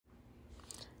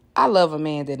I love a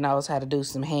man that knows how to do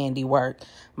some handiwork.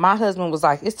 My husband was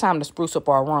like, it's time to spruce up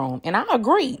our room. And I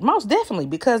agreed, most definitely,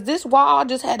 because this wall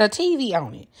just had a TV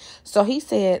on it. So he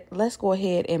said, let's go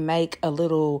ahead and make a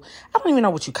little, I don't even know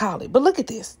what you call it, but look at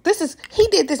this. He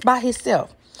did this by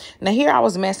himself. Now, here I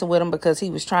was messing with him because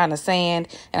he was trying to sand,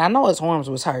 and I know his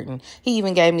arms was hurting. He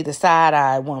even gave me the side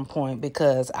eye at one point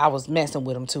because I was messing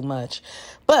with him too much.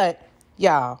 But,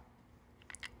 y'all,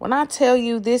 when I tell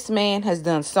you this man has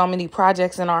done so many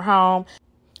projects in our home,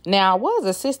 now I was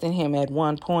assisting him at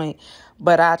one point,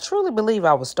 but I truly believe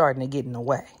I was starting to get in the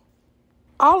way.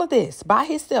 All of this by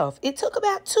himself. It took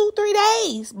about 2-3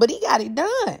 days, but he got it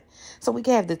done. So we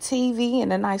can have the TV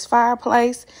and a nice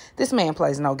fireplace. This man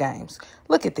plays no games.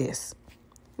 Look at this.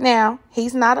 Now,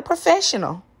 he's not a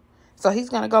professional, so he's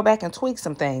going to go back and tweak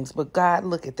some things. But God,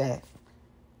 look at that.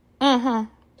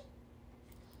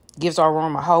 Gives our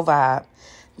room a whole vibe.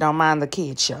 Don't mind the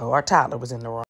kids show. Our toddler was in the room.